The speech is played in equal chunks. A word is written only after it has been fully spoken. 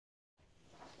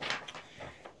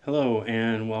Hello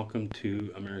and welcome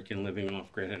to American Living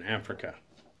Off Grid in Africa.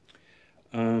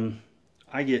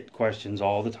 I get questions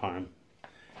all the time,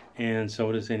 and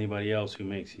so does anybody else who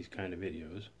makes these kind of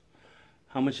videos.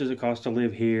 How much does it cost to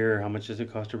live here? How much does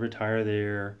it cost to retire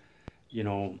there? You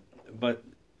know, but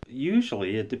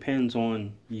usually it depends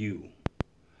on you.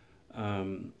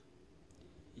 Um,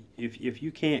 if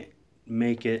you can't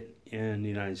make it in the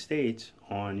United States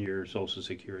on your Social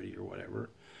Security or whatever,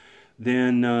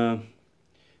 then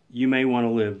you may want to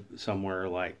live somewhere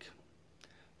like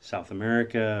South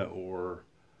America or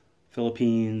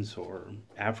Philippines or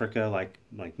Africa,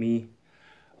 like me.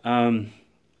 Um,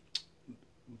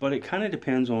 but it kind of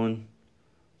depends on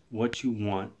what you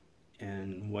want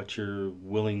and what you're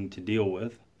willing to deal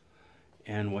with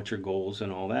and what your goals and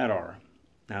all that are.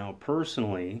 Now,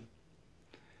 personally,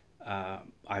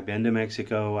 I've been to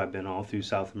Mexico, I've been all through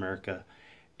South America,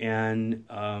 and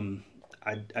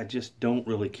I just don't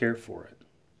really care for it.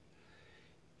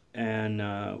 And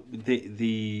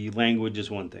the language is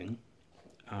one thing,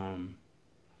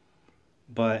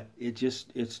 but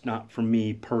it's not for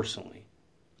me personally.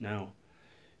 Now,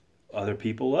 other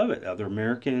people love it. Other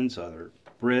Americans, other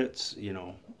Brits,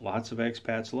 lots of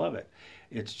expats love it.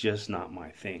 It's just not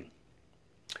my thing.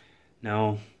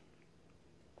 Now,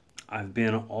 I've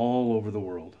been all over the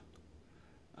world.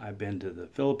 I've been to the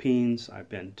Philippines. I've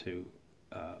been to,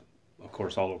 of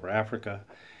course, all over Africa.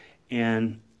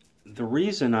 And the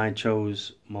reason I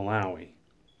chose Malawi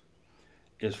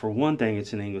is, for one thing,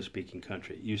 it's an English-speaking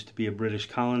country. It used to be a British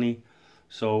colony,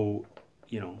 so,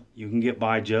 you can get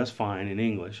by just fine in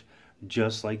English,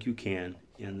 just like you can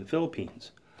in the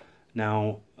Philippines.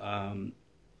 Now,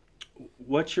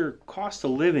 what your cost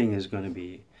of living is going to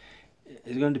be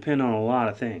is going to depend on a lot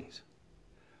of things.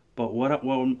 But what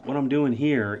I'm doing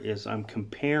here is I'm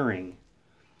comparing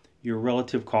your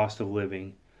relative cost of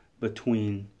living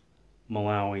between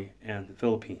Malawi and the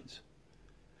Philippines,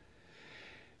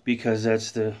 because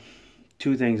that's the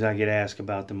two things I get asked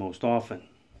about the most often.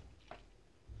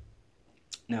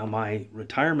 Now, my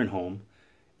retirement home,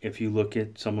 if you look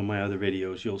at some of my other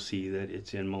videos, you'll see that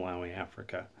it's in Malawi,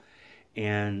 Africa.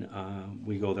 And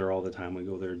we go there all the time. We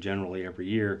go there generally every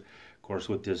year. Of course,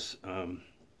 with this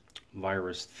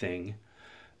virus thing,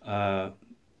 then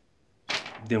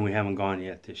we haven't gone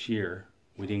yet this year.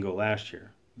 We didn't go last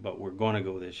year, but we're going to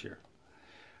go this year.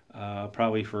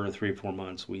 Probably for 3 or 4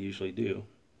 months, we usually do.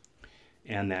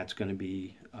 And that's going to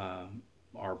be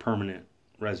our permanent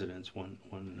residence when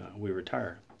we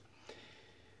retire.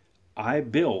 I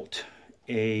built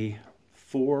a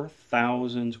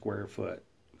 4,000 square foot,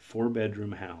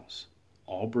 4-bedroom house,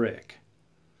 all brick,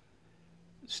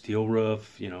 steel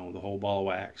roof, the whole ball of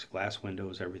wax, glass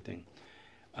windows, everything,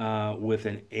 with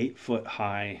an 8-foot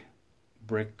high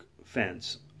brick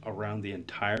fence around the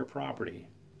entire property,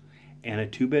 and a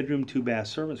 2-bedroom, 2-bath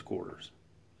servants' quarters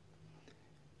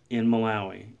in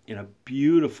Malawi, in a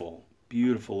beautiful,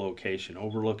 beautiful location,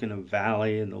 overlooking a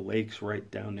valley and the lakes right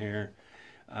down there.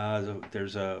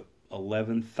 There's a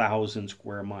 11,000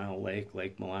 square mile lake.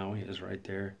 Lake Malawi is right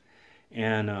there.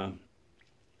 And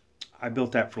I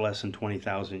built that for less than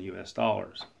 20,000 US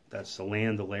dollars. That's the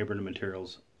land, the labor, the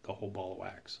materials, the whole ball of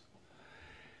wax.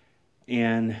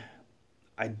 And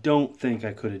I don't think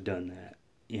I could have done that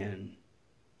in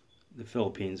the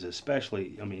Philippines,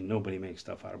 especially. I mean, nobody makes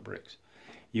stuff out of bricks.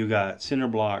 You got cinder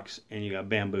blocks and you got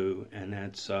bamboo, and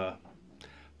that's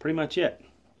pretty much it.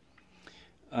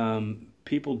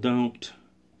 People don't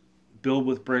build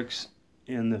with bricks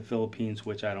in the Philippines,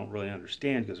 which I don't really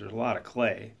understand, because there's a lot of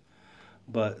clay,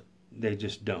 but they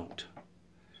just don't.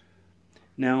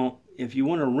 Now, if you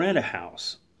want to rent a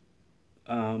house,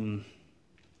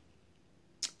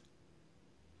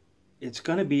 it's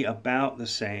going to be about the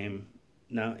same.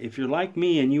 Now, if you're like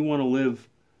me and you want to live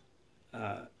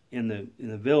in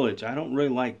the village, I don't really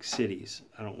like cities.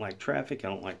 I don't like traffic. I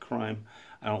don't like crime.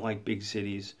 I don't like big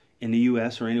cities in the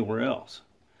U.S. or anywhere else.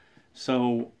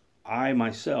 So I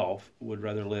myself would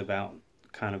rather live out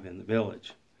kind of in the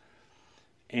village.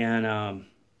 And an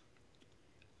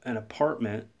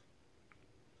apartment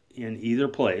in either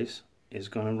place is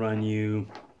going to run you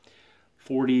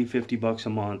 40, 50 bucks a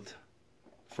month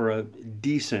for a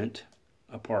decent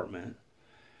apartment.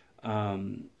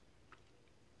 And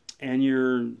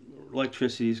your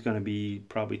electricity is going to be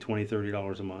probably $20,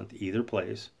 $30 a month either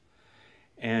place.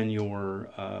 And your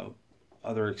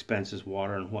other expenses,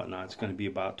 water and whatnot, it's going to be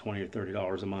about $20 or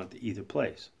 $30 a month either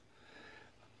place.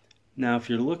 Now, if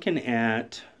you're looking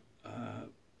at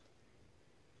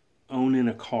owning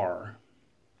a car,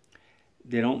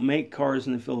 they don't make cars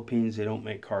in the Philippines, they don't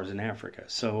make cars in Africa.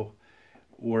 So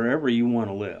wherever you want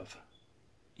to live,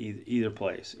 either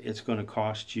place, it's going to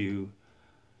cost you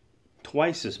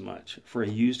twice as much for a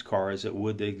used car as it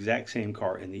would the exact same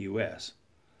car in the US,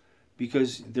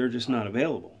 because they're just not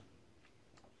available.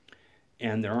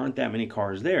 And there aren't that many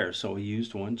cars there, so a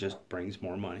used one just brings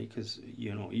more money, because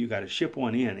you got to ship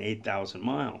one in 8,000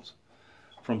 miles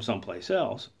from someplace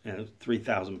else, and a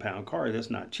 3,000 pound car, that's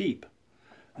not cheap.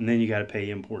 And then you got to pay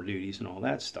import duties and all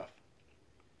that stuff.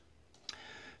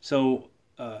 So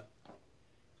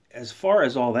as far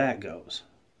as all that goes,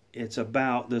 it's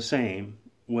about the same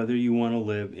whether you want to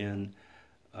live in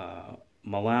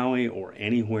Malawi or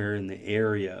anywhere in the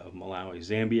area of Malawi,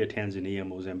 Zambia, Tanzania,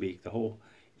 Mozambique, the whole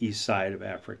east side of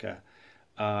Africa.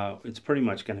 It's pretty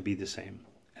much going to be the same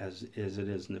as it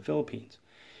is in the Philippines.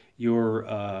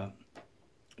 Your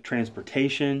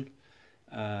transportation,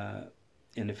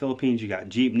 in the Philippines, you got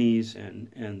jeepneys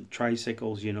and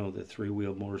tricycles, the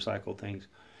three-wheeled motorcycle things.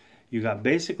 You got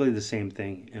basically the same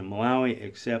thing in Malawi,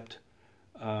 except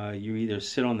you either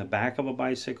sit on the back of a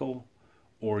bicycle,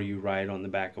 or you ride on the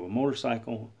back of a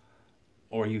motorcycle,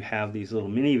 or you have these little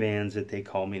minivans that they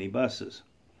call minibuses.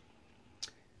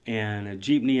 And a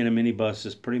jeepney and a minibus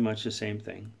is pretty much the same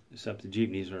thing, except the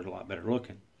jeepneys are a lot better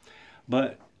looking.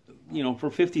 But,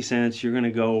 for 50 cents, you're going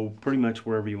to go pretty much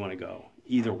wherever you want to go,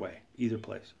 either way, either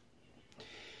place.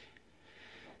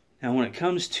 Now, when it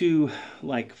comes to,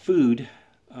 like, food,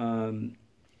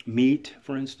 meat,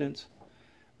 for instance,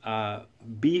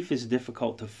 beef is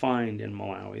difficult to find in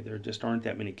Malawi. There just aren't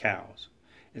that many cows.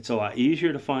 It's a lot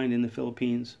easier to find in the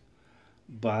Philippines,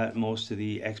 but most of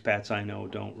the expats I know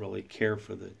don't really care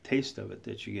for the taste of it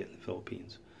that you get in the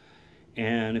Philippines.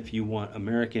 And if you want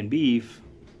American beef,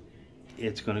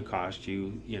 it's going to cost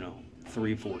you,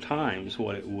 3-4 times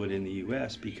what it would in the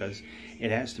U.S., because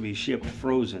it has to be shipped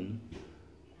frozen,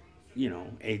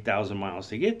 8,000 miles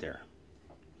to get there.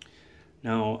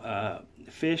 Now,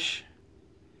 fish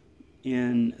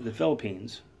in the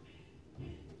Philippines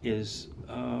is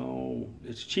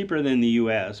it's cheaper than the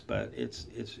U.S., but it's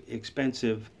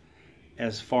expensive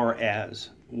as far as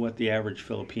what the average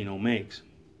Filipino makes.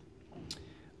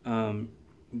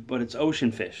 But it's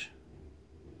ocean fish.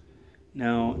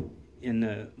 Now, in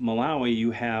Malawi,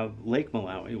 you have Lake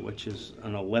Malawi, which is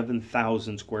an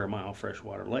 11,000 square mile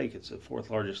freshwater lake. It's the 4th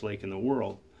largest lake in the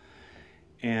world.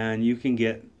 And you can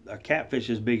get a catfish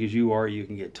as big as you are. You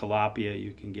can get tilapia.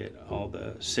 You can get all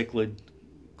the cichlid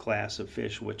class of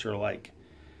fish, which are like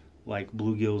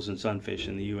bluegills and sunfish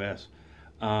in the U.S.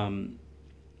 And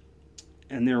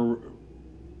they're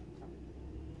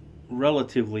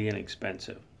relatively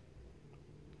inexpensive.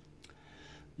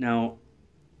 Now,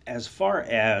 as far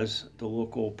as the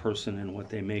local person and what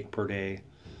they make per day,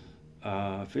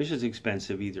 fish is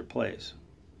expensive either place.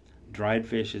 Dried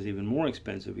fish is even more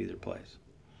expensive either place.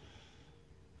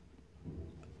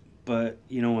 But,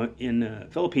 in the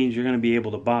Philippines, you're going to be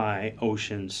able to buy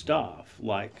ocean stuff,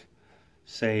 like,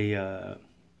 say,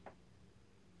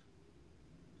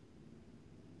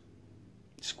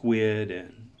 squid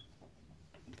and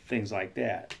things like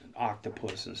that,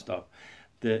 octopus and stuff,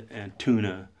 and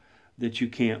tuna, that you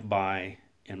can't buy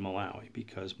in Malawi,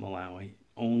 because Malawi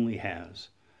only has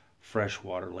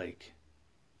freshwater lake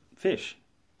fish.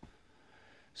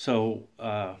 So,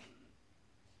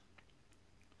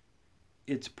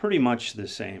 it's pretty much the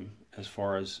same as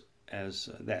far as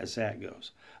that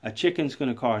goes. A chicken's going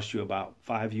to cost you about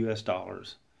 $5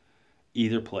 US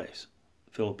either place,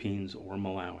 Philippines or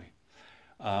Malawi.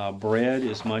 Bread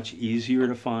is much easier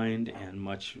to find and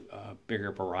much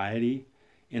bigger variety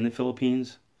in the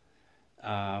Philippines,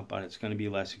 but it's going to be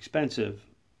less expensive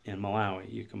in Malawi.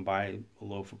 You can buy a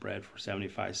loaf of bread for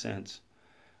 75 cents,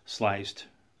 sliced,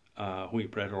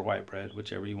 wheat bread or white bread,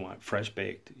 whichever you want, fresh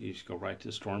baked. You just go right to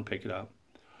the store and pick it up.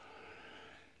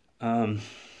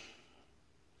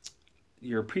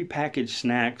 Your prepackaged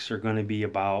snacks are going to be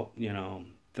about,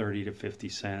 30 to 50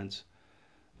 cents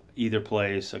either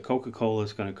place. A Coca-Cola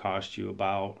is going to cost you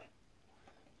about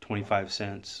 25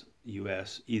 cents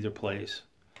US either place.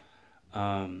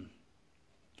 But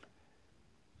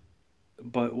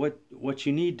what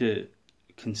you need to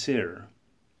consider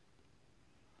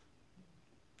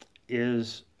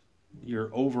is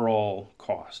your overall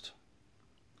cost.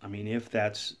 I mean, if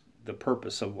that's the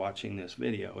purpose of watching this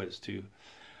video, is to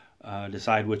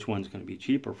decide which one's going to be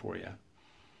cheaper for you.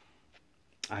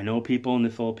 I know people in the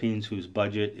Philippines whose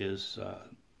budget is,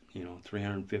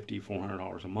 $350,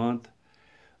 $400 a month.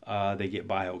 They get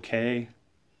by okay.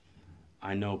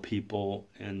 I know people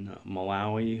in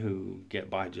Malawi who get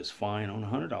by just fine on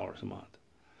 $100 a month.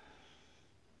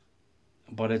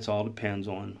 But it all depends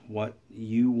on what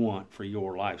you want for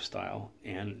your lifestyle,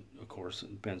 and of course it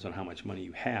depends on how much money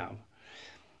you have.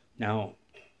 Now,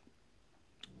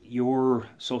 your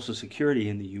Social Security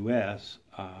in the U.S.,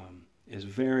 is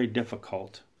very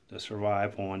difficult to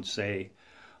survive on, say,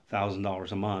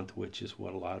 $1,000 a month, which is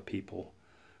what a lot of people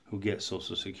who get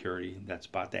Social Security, that's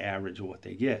about the average of what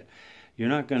they get. You're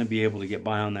not going to be able to get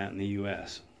by on that in the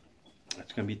U.S.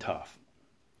 That's going to be tough.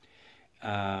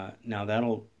 Now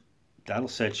that'll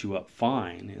set you up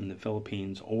fine in the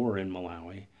Philippines or in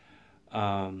Malawi,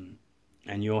 and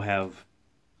you'll have,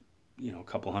 a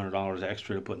couple $100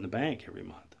 extra to put in the bank every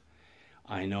month.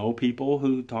 I know people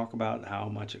who talk about how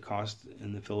much it costs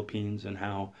in the Philippines and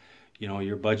how,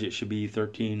 your budget should be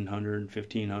 $1,300,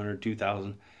 $1,500,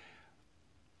 $2,000.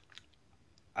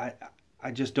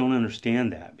 I just don't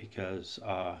understand that because,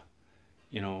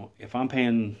 if I'm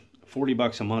paying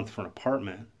 $40 a month for an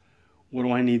apartment, what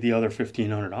do I need the other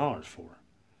 $1,500 for?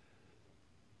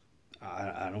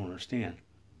 I don't understand.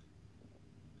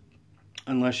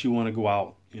 Unless you want to go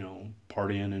out,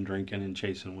 partying and drinking and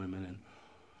chasing women. And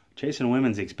chasing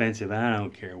women's expensive. I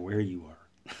don't care where you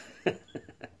are.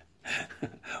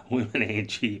 Women ain't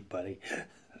cheap, buddy.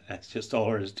 That's just all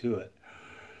there is to it.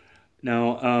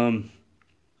 Now,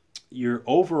 your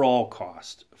overall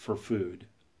cost for food,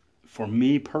 for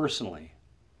me personally,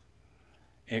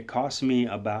 it costs me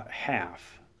about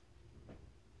half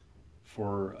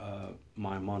for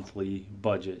my monthly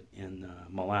budget in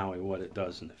Malawi what it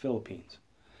does in the Philippines.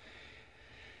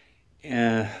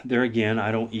 And there again,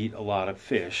 I don't eat a lot of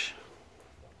fish,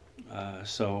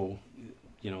 so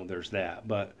there's that.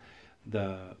 But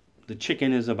the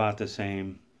chicken is about the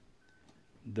same.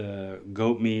 The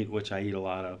goat meat, which I eat a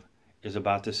lot of, is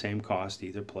about the same cost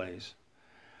either place.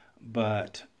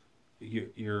 But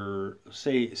you're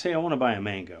say I want to buy a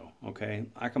mango, okay?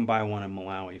 I can buy one in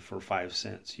Malawi for 5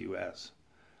 cents US.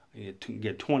 You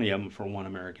get 20 of them for $1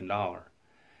 American.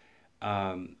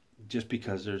 Just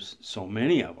because there's so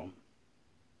many of them.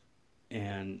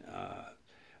 And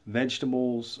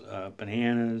vegetables,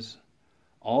 bananas,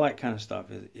 all that kind of stuff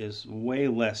is way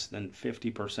less than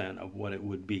 50% of what it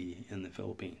would be in the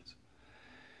Philippines.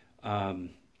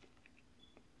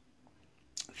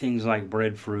 Things like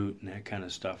breadfruit and that kind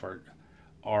of stuff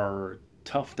are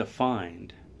tough to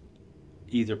find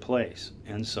either place,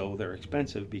 and so they're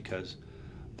expensive because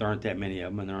there aren't that many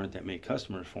of them and there aren't that many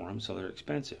customers for them, so they're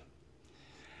expensive.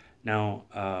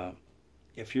 Now,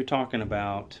 if you're talking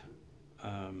about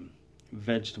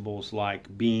vegetables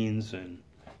like beans and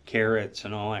carrots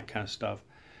and all that kind of stuff,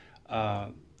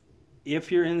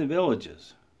 if you're in the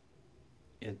villages,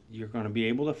 you're going to be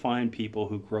able to find people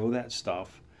who grow that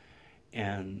stuff.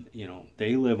 And,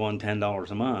 they live on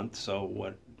 $10 a month, so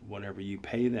whatever you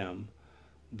pay them,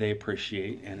 they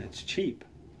appreciate, and it's cheap.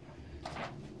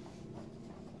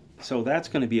 So that's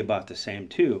going to be about the same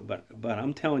too. But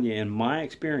I'm telling you, in my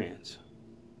experience,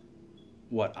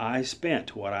 what I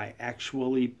spent, what I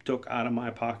actually took out of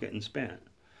my pocket and spent,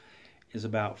 is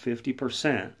about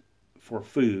 50% for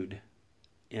food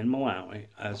in Malawi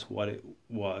as what it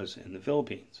was in the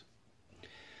Philippines.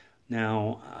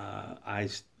 Now, I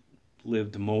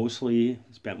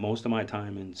spent most of my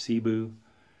time in Cebu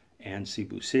and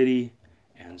Cebu City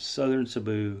and southern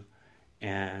Cebu,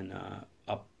 and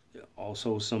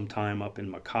also some time up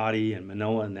in Makati and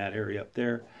Manila and that area up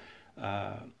there.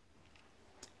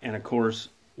 And of course,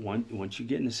 once you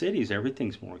get in the cities,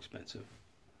 everything's more expensive.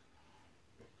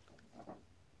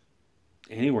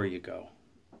 Anywhere you go.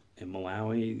 In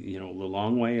Malawi, the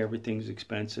long way, everything's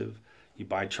expensive. You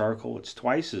buy charcoal, it's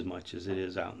twice as much as it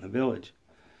is out in the village.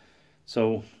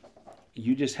 So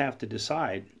you just have to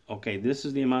decide, okay, this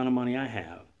is the amount of money I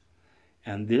have,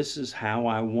 and this is how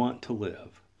I want to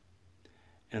live.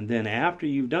 And then after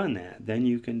you've done that, then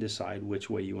you can decide which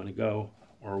way you want to go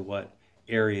or what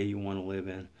area you want to live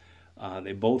in.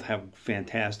 They both have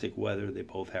fantastic weather. They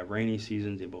both have rainy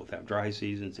seasons. They both have dry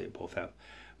seasons. They both have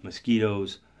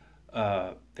mosquitoes.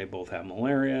 They both have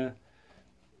malaria.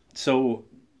 So,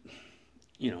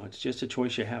 it's just a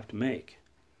choice you have to make.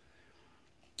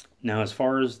 Now, as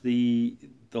far as the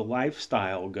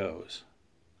lifestyle goes,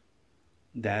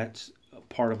 that's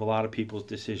part of a lot of people's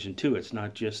decision too. It's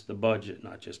not just the budget,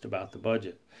 not just about the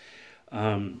budget.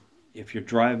 If you're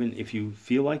driving, if you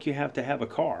feel like you have to have a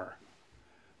car,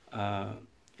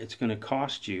 it's going to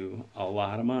cost you a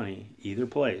lot of money either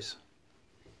place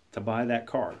to buy that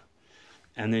car.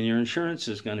 And then your insurance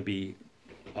is going to be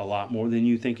a lot more than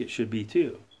you think it should be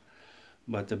too.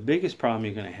 But the biggest problem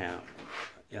you're going to have,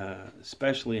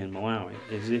 especially in Malawi,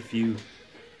 is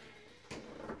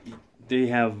they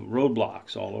have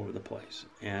roadblocks all over the place.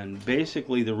 And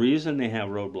basically the reason they have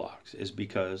roadblocks is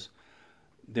because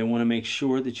they want to make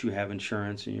sure that you have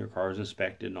insurance and your car is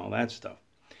inspected and all that stuff.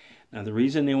 Now the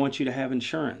reason they want you to have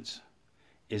insurance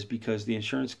is because the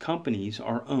insurance companies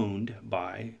are owned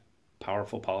by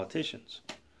powerful politicians.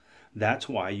 That's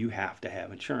why you have to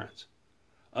have insurance.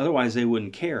 Otherwise, they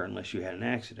wouldn't care unless you had an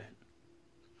accident.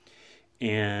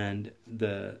 And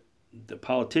the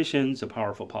politicians, the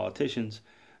powerful politicians,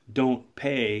 don't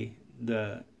pay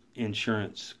the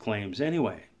insurance claims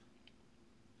anyway.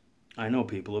 I know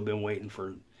people have been waiting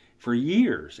for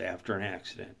years after an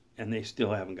accident, and they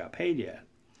still haven't got paid yet.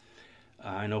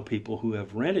 I know people who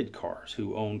have rented cars,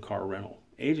 who own car rental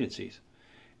agencies,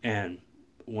 and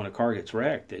when a car gets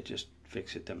wrecked, they just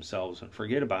fix it themselves and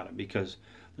forget about it, because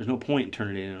there's no point in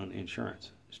turning it in on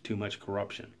insurance. There's too much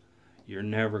corruption. You're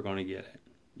never going to get it.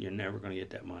 You're never going to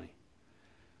get that money.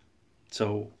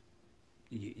 So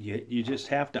you just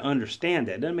have to understand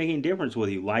that. It doesn't make any difference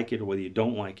whether you like it or whether you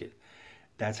don't like it.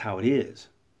 That's how it is.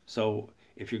 So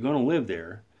if you're going to live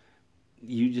there,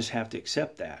 you just have to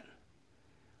accept that.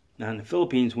 Now in the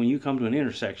Philippines, when you come to an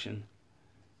intersection,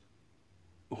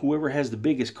 whoever has the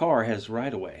biggest car has the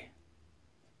right of way.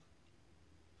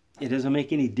 It doesn't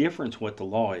make any difference what the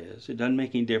law is. It doesn't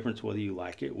make any difference whether you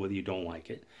like it, whether you don't like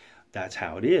it. That's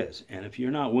how it is. And if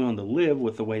you're not willing to live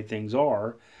with the way things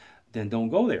are, then don't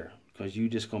go there, because you're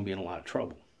just going to be in a lot of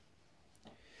trouble.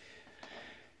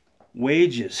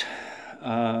 Wages.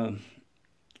 In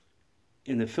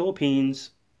the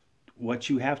Philippines, what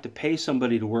you have to pay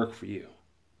somebody to work for you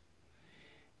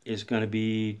is going to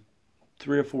be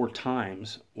 3 or 4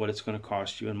 times what it's going to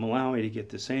cost you in Malawi to get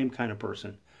the same kind of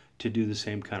person to do the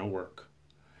same kind of work.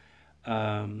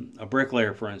 A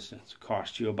bricklayer, for instance,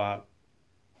 costs you about,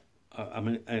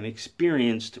 an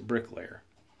experienced bricklayer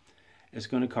is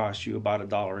going to cost you about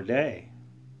 $1 a day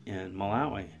in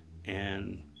Malawi,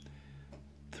 and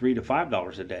 $3 to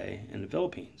 $5 a day in the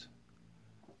Philippines.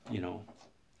 You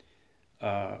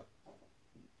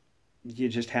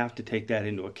just have to take that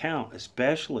into account,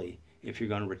 especially if you're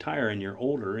going to retire and you're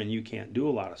older and you can't do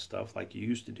a lot of stuff like you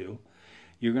used to do.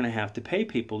 You're going to have to pay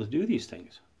people to do these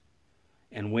things.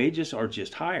 And wages are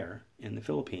just higher in the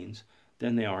Philippines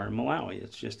than they are in Malawi.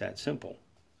 It's just that simple.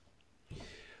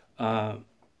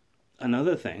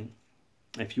 Another thing,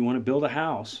 if you want to build a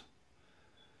house,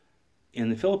 in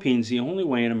the Philippines, the only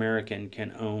way an American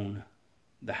can own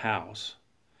the house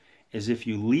is if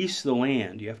you lease the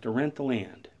land. You have to rent the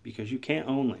land, because you can't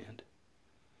own land.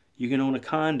 You can own a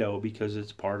condo because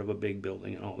it's part of a big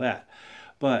building and all that.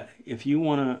 But if you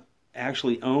want to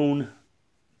actually own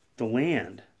the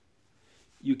land,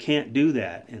 you can't do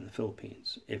that in the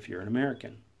Philippines if you're an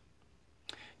American.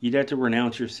 You'd have to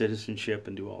renounce your citizenship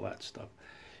and do all that stuff.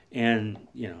 And,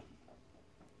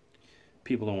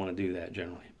 people don't want to do that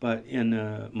generally. But in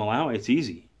Malawi, it's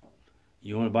easy.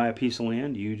 You want to buy a piece of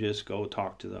land, you just go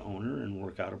talk to the owner and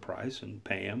work out a price and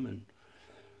pay him and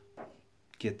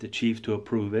get the chief to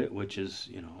approve it, which is,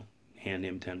 hand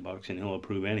him $10 and he'll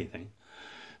approve anything.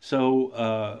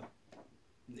 So,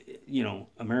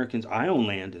 Americans, I own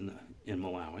land in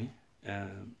Malawi.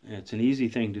 It's an easy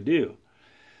thing to do.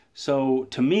 So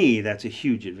to me, that's a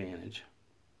huge advantage.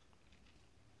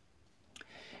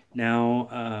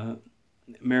 Now,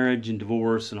 marriage and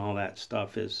divorce and all that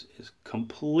stuff is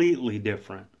completely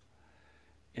different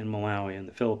in Malawi and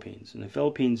the Philippines. In the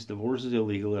Philippines, divorce is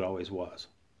illegal. It always was.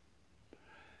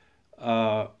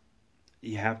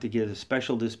 You have to get a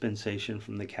special dispensation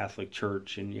from the Catholic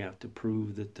Church, and you have to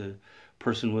prove that the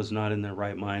person was not in their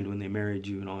right mind when they married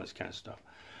you and all this kind of stuff.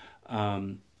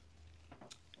 And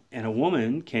a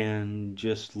woman can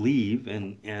just leave,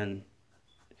 and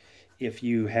if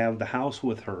you have the house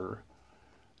with her,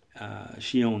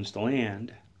 she owns the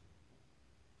land.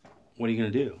 What are you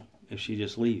going to do if she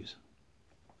just leaves?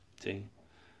 See?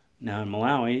 Now in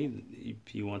Malawi,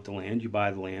 if you want the land, you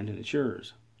buy the land and it's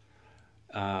yours.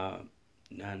 Now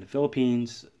in the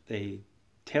Philippines, they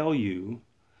tell you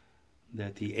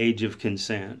that the age of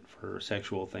consent for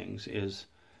sexual things is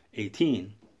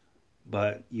 18.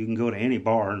 But you can go to any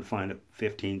bar and find a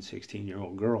 15,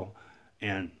 16-year-old girl,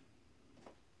 and,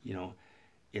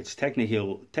 it's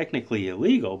technically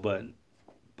illegal, but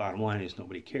bottom line is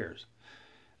nobody cares.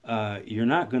 You're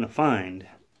not going to find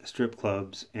strip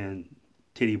clubs and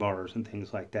titty bars and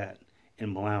things like that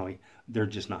in Malawi. They're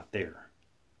just not there.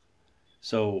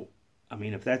 So,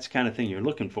 if that's the kind of thing you're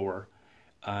looking for,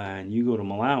 and you go to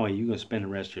Malawi, you're going to spend the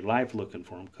rest of your life looking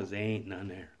for them, because they ain't none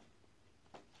there.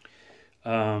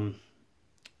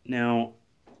 Now,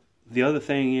 the other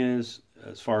thing is,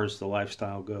 as far as the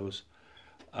lifestyle goes,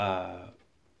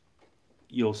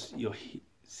 you'll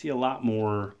see a lot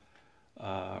more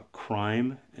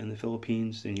crime in the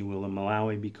Philippines than you will in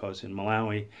Malawi, because in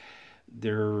Malawi,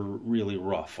 they're really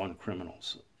rough on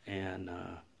criminals, and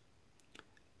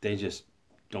they just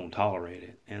don't tolerate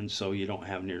it, and so you don't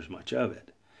have near as much of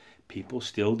it. People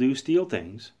still do steal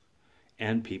things,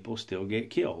 and people still get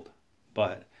killed,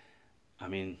 but I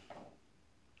mean,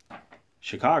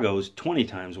 Chicago's 20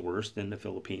 times worse than the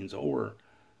Philippines or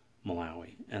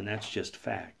Malawi, and that's just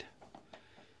fact.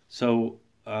 So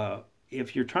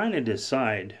if you're trying to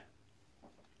decide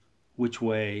which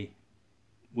way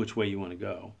you want to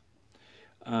go,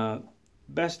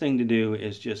 best thing to do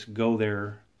is just go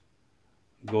there,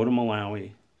 go to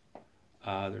Malawi.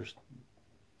 There's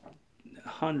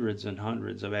hundreds and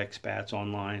hundreds of expats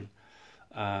online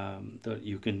that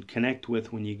you can connect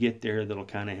with when you get there. That'll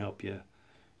kind of help you,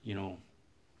 you know,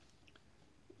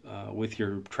 with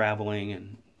your traveling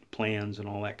and plans and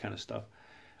all that kind of stuff.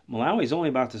 Malawi is only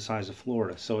about the size of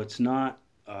Florida, so it's not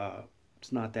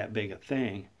that big a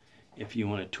thing. If you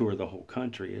want to tour the whole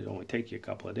country, it only take you a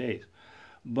couple of days.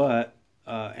 But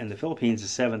and the Philippines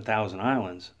is 7,000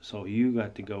 islands, so you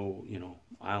got to go, you know,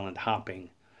 island hopping,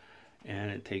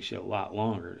 and it takes you a lot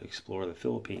longer to explore the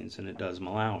Philippines than it does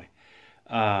Malawi.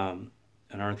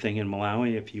 Another thing in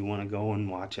Malawi, if you want to go and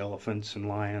watch elephants and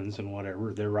lions and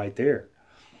whatever, they're right there.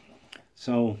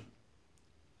 So,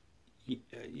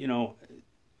 you know,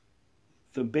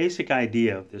 the basic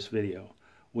idea of this video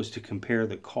was to compare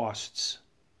the costs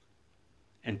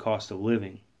and cost of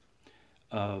living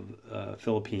of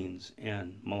Philippines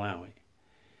and Malawi.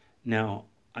 Now,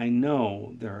 I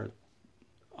know there are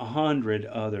 100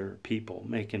 other people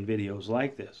making videos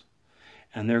like this,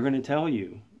 and they're going to tell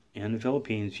you in the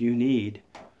Philippines you need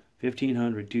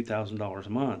 $1,500, $2,000 a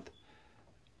month.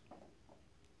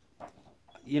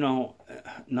 You know,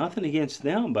 nothing against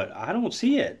them, but I don't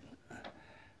see it.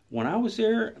 When I was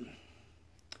there,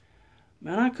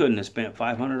 man, I couldn't have spent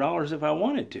 $500 if I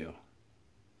wanted to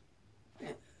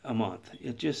a month.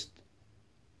 It just,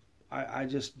 I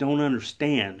just don't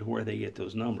understand where they get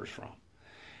those numbers from.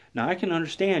 Now, I can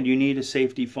understand you need a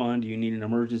safety fund, you need an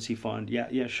emergency fund.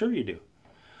 Yeah, sure you do.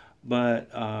 But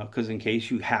because in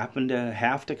case you happen to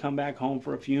have to come back home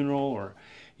for a funeral, or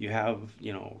you have,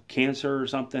 you know, cancer or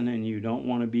something, and you don't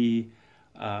want to be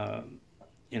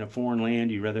in a foreign land,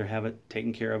 you'd rather have it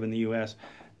taken care of in the U.S.,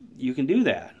 you can do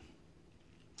that.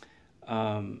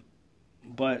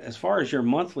 But as far as your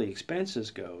monthly expenses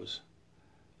goes,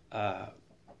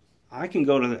 I can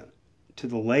go to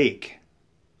the Lake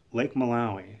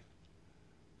Malawi,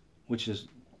 which is,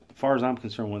 as far as I'm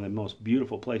concerned, one of the most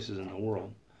beautiful places in the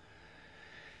world.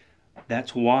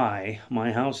 That's why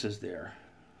my house is there.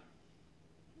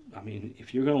 I mean,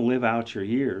 if you're going to live out your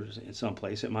years in some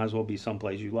place, it might as well be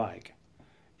someplace you like.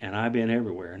 And I've been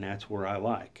everywhere, and that's where I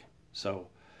like. So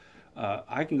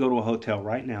I can go to a hotel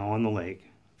right now on the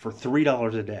lake for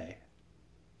 $3 a day.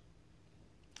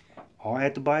 All I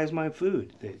have to buy is my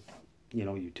food. You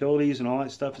know, utilities and all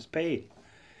that stuff is paid.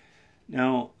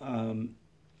 Now,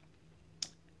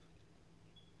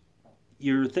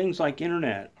 your things like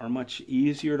internet are much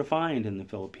easier to find in the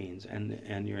Philippines,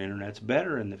 and your internet's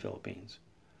better in the Philippines.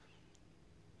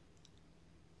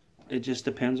 It just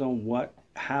depends on what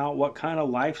kind of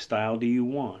lifestyle do you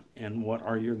want, and what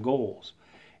are your goals,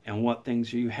 and what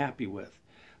things are you happy with.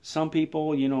 Some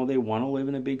people, you know, they want to live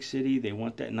in a big city, they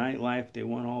want that nightlife, they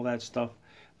want all that stuff,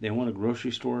 they want a grocery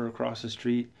store across the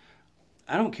street.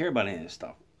 I don't care about any of this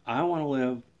stuff. I want to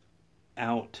live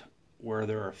out where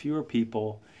there are fewer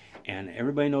people, and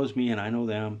everybody knows me and I know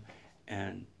them,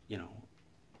 and, you know,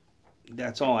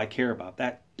 that's all I care about.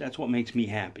 That's what makes me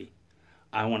happy.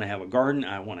 I want to have a garden,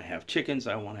 I want to have chickens,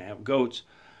 I want to have goats.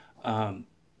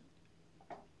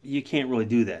 You can't really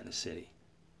do that in the city.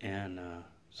 And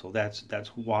so that's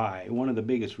why, one of the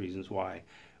biggest reasons why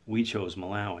we chose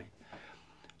Malawi.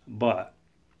 But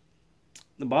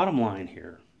the bottom line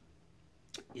here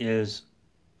is,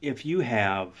 if you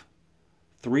have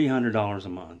 $300 a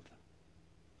month,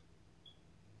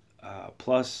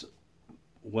 plus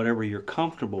whatever you're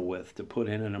comfortable with to put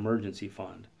in an emergency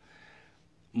fund,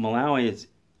 Malawi is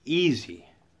easy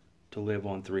to live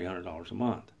on $300 a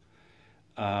month.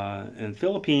 In the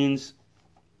Philippines,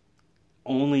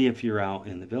 only if you're out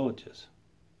in the villages.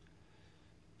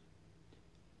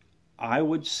 I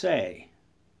would say,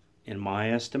 in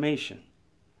my estimation,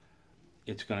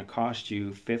 it's going to cost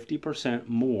you 50%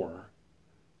 more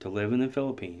to live in the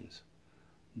Philippines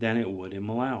than it would in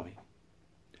Malawi.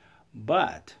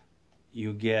 But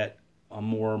you get a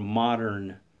more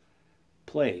modern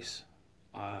place.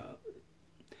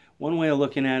 One way of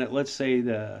looking at it, let's say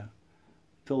the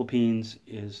Philippines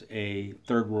is a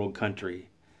third world country,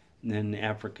 and then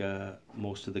Africa,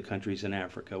 most of the countries in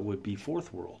Africa would be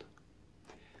fourth world.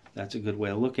 That's a good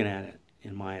way of looking at it,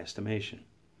 in my estimation.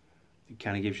 It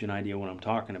kind of gives you an idea what I'm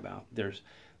talking about. There's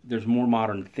more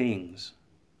modern things.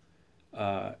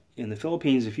 In the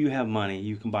Philippines, if you have money,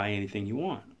 you can buy anything you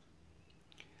want.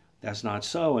 That's not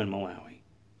so in Malawi,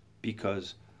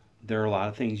 because there are a lot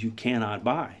of things you cannot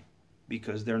buy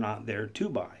because they're not there to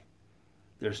buy.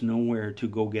 There's nowhere to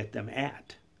go get them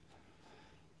at.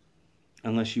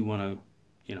 Unless you want to,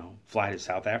 fly to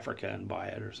South Africa and buy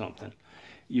it or something.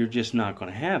 You're just not going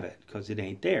to have it because it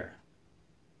ain't there.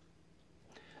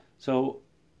 So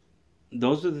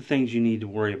those are the things you need to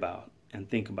worry about and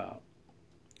think about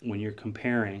when you're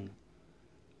comparing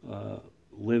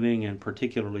living and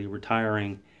particularly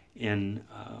retiring in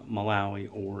Malawi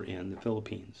or in the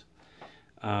Philippines.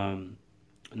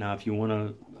 Now, if you want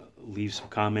to leave some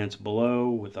comments below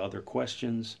with other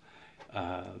questions,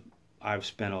 I've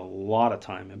spent a lot of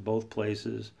time in both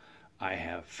places. I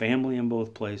have family in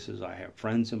both places. I have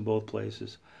friends in both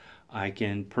places. I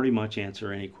can pretty much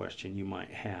answer any question you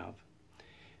might have.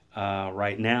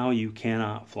 Right now, you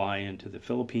cannot fly into the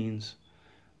Philippines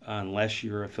unless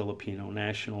you're a Filipino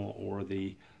national or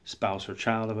the spouse or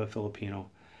child of a Filipino.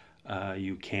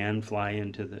 You can fly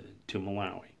into to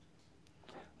Malawi.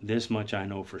 This much I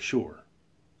know for sure.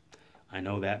 I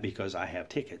know that because I have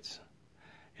tickets.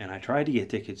 And I tried to get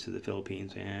tickets to the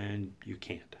Philippines, and you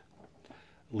can't.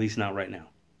 At least not right now.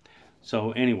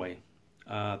 So anyway,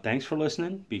 thanks for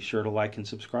listening. Be sure to like and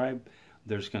subscribe.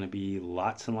 There's going to be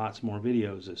lots and lots more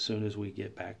videos as soon as we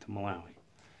get back to Malawi.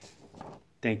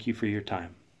 Thank you for your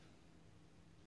time.